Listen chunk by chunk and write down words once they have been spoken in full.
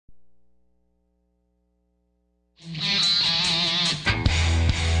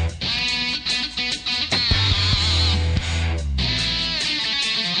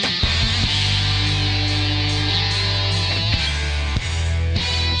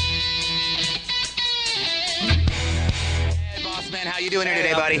you doing here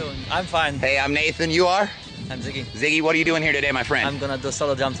today, buddy? I'm fine. Hey, I'm Nathan. You are? I'm Ziggy. Ziggy, what are you doing here today, my friend? I'm gonna do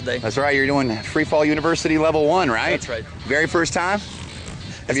solo jump today. That's right. You're doing Free Fall University Level 1, right? That's right. Very first time?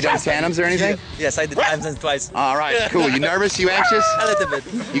 Have you done tandems or anything? Yes, I did tandems twice. All right, cool. You nervous? You anxious? A little bit.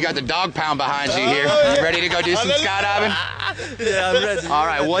 You got the dog pound behind you here. You ready to go do some skydiving? Yeah, I'm ready. All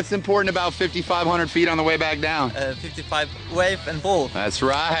right, what's important about 5,500 feet on the way back down? 55 wave and pull. That's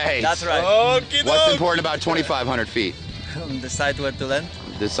right. That's right. What's important about 2,500 feet? Decide where to land.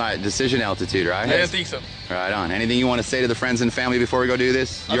 Decision altitude, right? I don't think so. Right on. Anything you want to say to the friends and family before we go do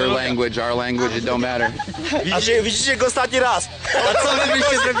this? Your language, our language, it don't matter. Widzicie go ostatni raz. A co wy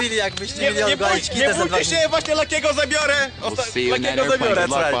byście zrobili, jakbyście mieli odgonić kitę za 2 dni? się, właśnie Luckiego zabiorę. We'll see you in that airplane. Good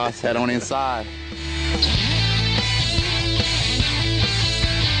luck, boss. Head on inside.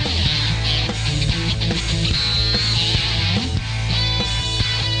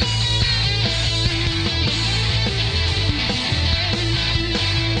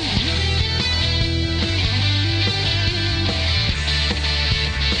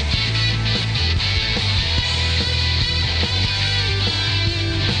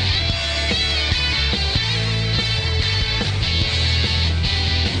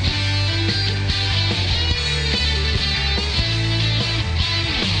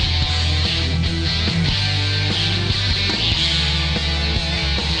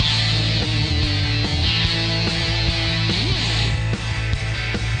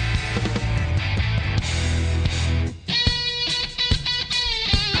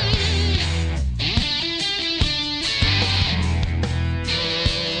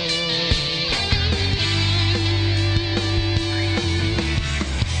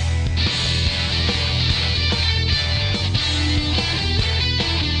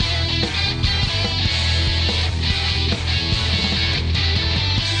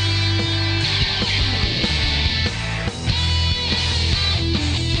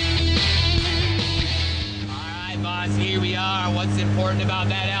 Here we are. What's important about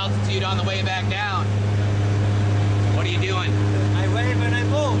that altitude on the way back down? What are you doing? I wave and I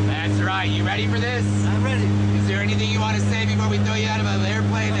pull. That's right. You ready for this? I'm ready. Is there anything you want to say before we throw you out of an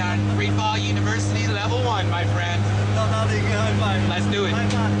airplane on Free Fall University Level 1, my friend? No, nothing. I'm fine. Let's do it. I'm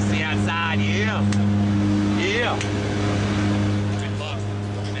fine. See you outside. Yeah. Yeah. Good luck.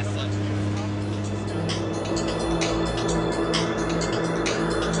 Best luck.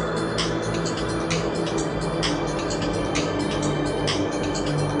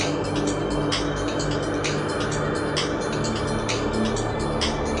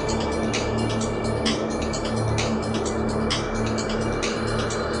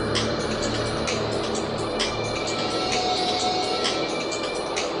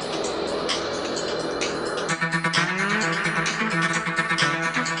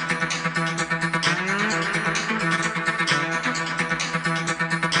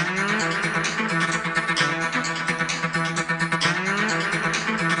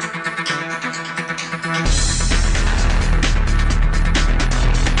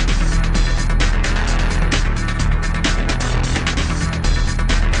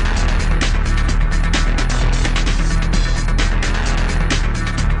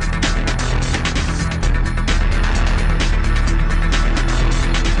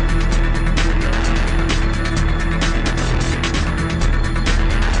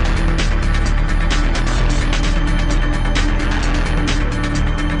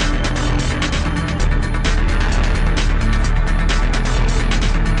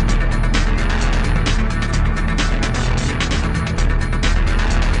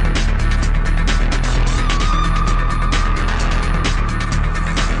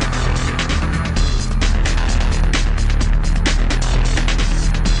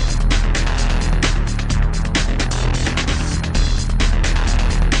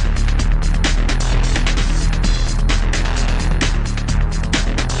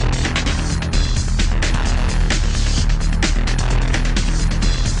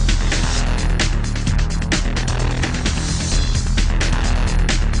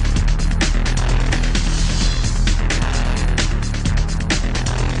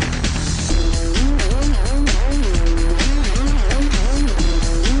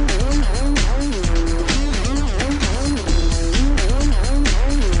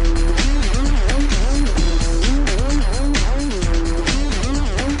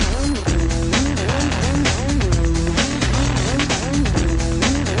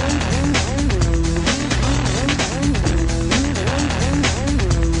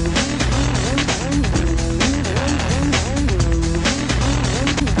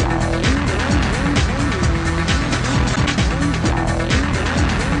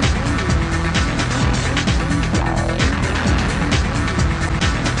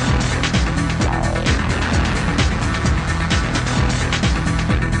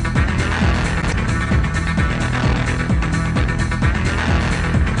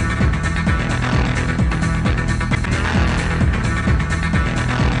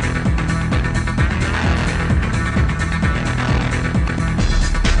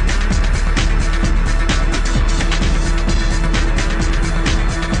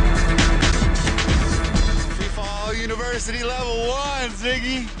 University level 1,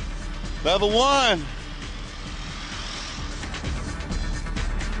 Ziggy. Level 1.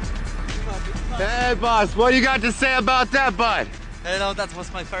 Hey, boss, what you got to say about that, bud? No, that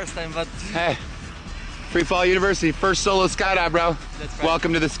was my first time, but... Hey, Free Fall University, first solo skydive, bro. That's right.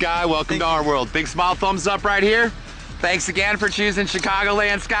 Welcome to the sky, welcome to our world. Big smile, thumbs up right here. Thanks again for choosing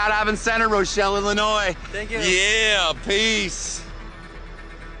Chicagoland Skydiving Center, Rochelle, Illinois. Thank you. Yeah, peace.